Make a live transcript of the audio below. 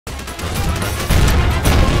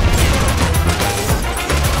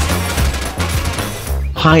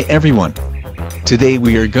Hi everyone. Today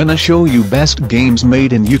we are gonna show you best games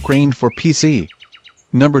made in Ukraine for PC.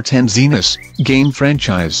 Number 10 Xenus, game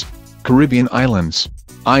franchise. Caribbean islands.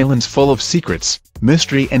 Islands full of secrets,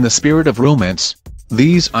 mystery and the spirit of romance.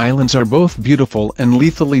 These islands are both beautiful and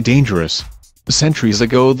lethally dangerous. Centuries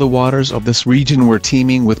ago the waters of this region were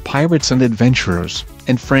teeming with pirates and adventurers,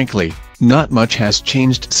 and frankly, not much has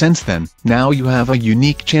changed since then. Now you have a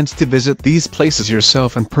unique chance to visit these places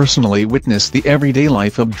yourself and personally witness the everyday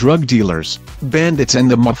life of drug dealers, bandits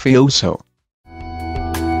and the mafioso.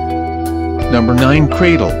 Number 9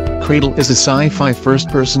 Cradle. Cradle is a sci-fi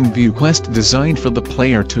first-person view quest designed for the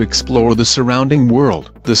player to explore the surrounding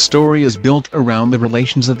world. The story is built around the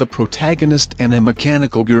relations of the protagonist and a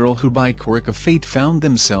mechanical girl who by quirk of fate found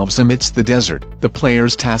themselves amidst the desert. The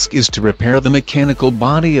player's task is to repair the mechanical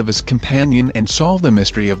body of his companion and solve the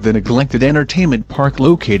mystery of the neglected entertainment park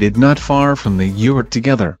located not far from the yurt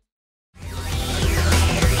together.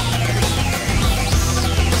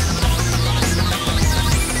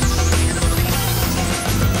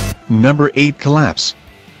 Number 8 Collapse.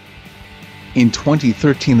 In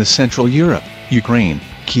 2013 the Central Europe, Ukraine,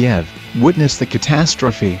 Kiev, witnessed the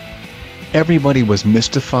catastrophe. Everybody was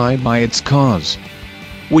mystified by its cause.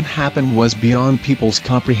 What happened was beyond people's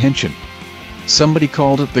comprehension. Somebody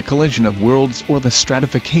called it the collision of worlds or the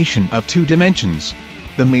stratification of two dimensions.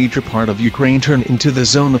 The major part of Ukraine turned into the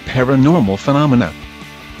zone of paranormal phenomena.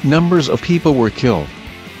 Numbers of people were killed.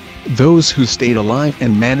 Those who stayed alive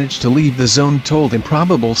and managed to leave the zone told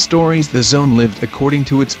improbable stories. The zone lived according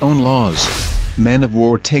to its own laws. Man of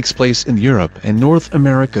War takes place in Europe and North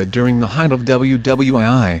America during the height of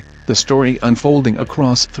WWII, the story unfolding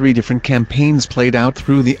across 3 different campaigns played out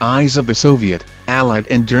through the eyes of the Soviet, Allied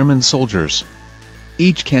and German soldiers.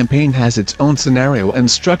 Each campaign has its own scenario and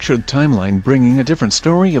structured timeline, bringing a different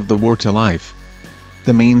story of the war to life.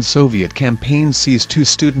 The main Soviet campaign sees 2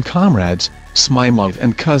 student comrades, Smymov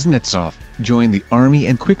and Kuznetsov, join the army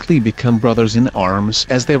and quickly become brothers in arms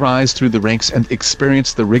as they rise through the ranks and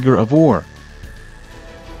experience the rigor of war.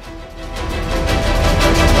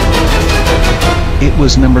 It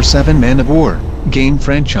was number 7 Man of War, game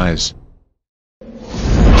franchise.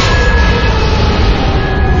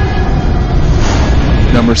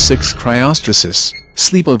 Number 6 Cryostasis,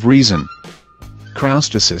 Sleep of Reason.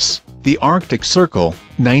 Cryostasis, the Arctic Circle,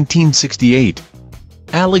 1968.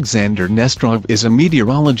 Alexander Nesterov is a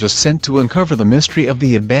meteorologist sent to uncover the mystery of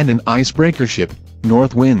the abandoned icebreaker ship,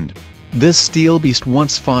 North Wind. This steel beast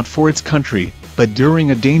once fought for its country, but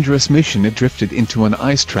during a dangerous mission it drifted into an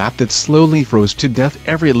ice trap that slowly froze to death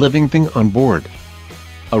every living thing on board.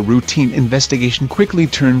 A routine investigation quickly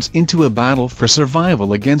turns into a battle for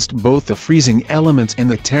survival against both the freezing elements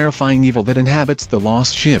and the terrifying evil that inhabits the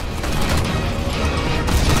lost ship.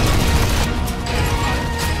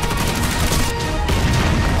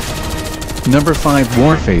 Number 5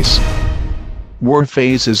 Warface.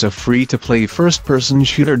 Warface is a free-to-play first-person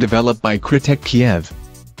shooter developed by S.T.A.L.K.E.R.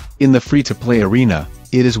 In the free-to-play arena,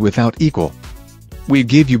 it is without equal. We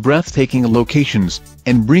give you breathtaking locations,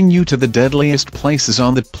 and bring you to the deadliest places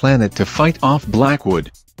on the planet to fight off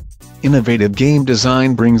Blackwood. Innovative game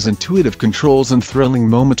design brings intuitive controls and thrilling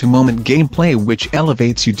moment-to-moment gameplay which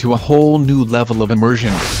elevates you to a whole new level of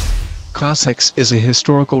immersion. Cossacks is a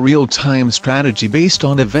historical real-time strategy based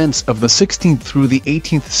on events of the 16th through the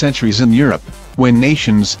 18th centuries in Europe, when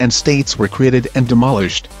nations and states were created and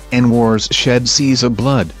demolished, and wars shed seas of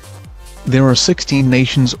blood. There are 16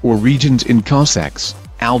 nations or regions in Cossacks: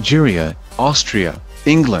 Algeria, Austria,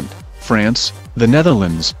 England, France, the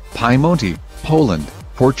Netherlands, Piemonte, Poland,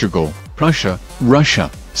 Portugal, Prussia,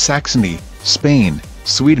 Russia, Saxony, Spain,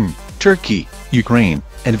 Sweden, Turkey, Ukraine,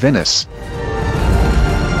 and Venice.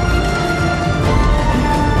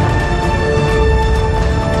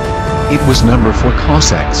 It was number 4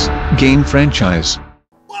 Cossacks, game franchise.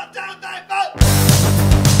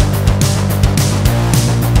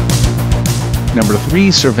 Number 3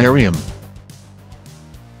 Survarium.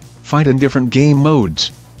 Fight in different game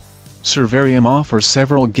modes. Survarium offers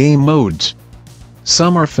several game modes.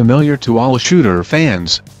 Some are familiar to all shooter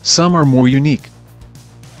fans, some are more unique.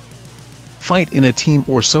 Fight in a team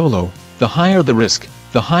or solo, the higher the risk,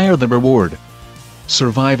 the higher the reward.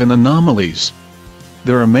 Survive in anomalies.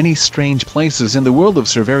 There are many strange places in the world of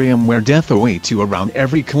Survarium where death awaits you around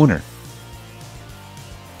every corner.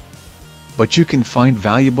 But you can find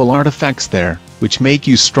valuable artifacts there, which make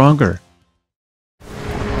you stronger.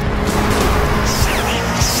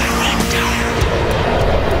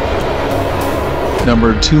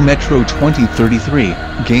 Number 2 Metro 2033,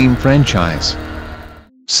 game franchise.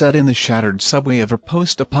 Set in the shattered subway of a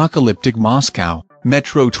post-apocalyptic Moscow,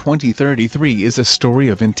 Metro 2033 is a story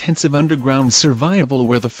of intensive underground survival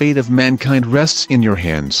where the fate of mankind rests in your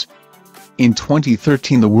hands. In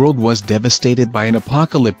 2013 the world was devastated by an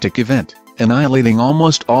apocalyptic event, annihilating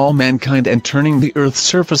almost all mankind and turning the Earth's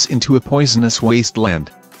surface into a poisonous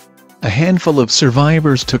wasteland. A handful of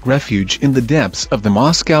survivors took refuge in the depths of the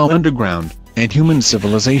Moscow underground, and human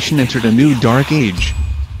civilization entered a new dark age.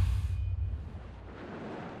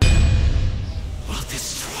 We'll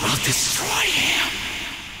destroy him.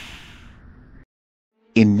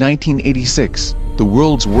 In 1986, the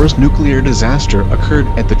world's worst nuclear disaster occurred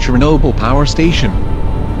at the Chernobyl power station.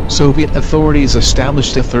 Soviet authorities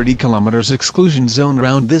established a 30 km exclusion zone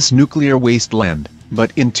around this nuclear wasteland,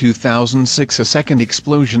 but in 2006 a second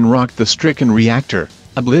explosion rocked the stricken reactor,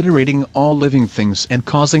 obliterating all living things and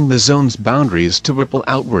causing the zone's boundaries to ripple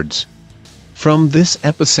outwards. From this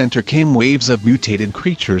epicenter came waves of mutated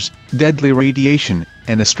creatures, deadly radiation,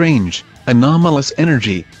 and a strange, anomalous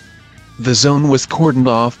energy. The zone was cordoned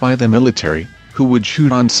off by the military, who would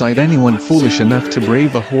shoot on sight anyone foolish enough to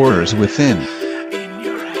brave the horrors within.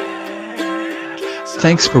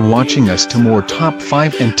 Thanks for watching us. To more top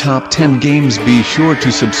 5 and top 10 games, be sure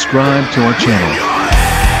to subscribe to our channel.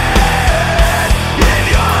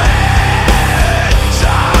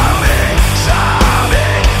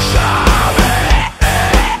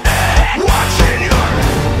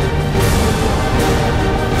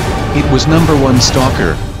 It was #1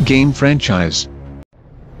 S.T.A.L.K.E.R. game franchise.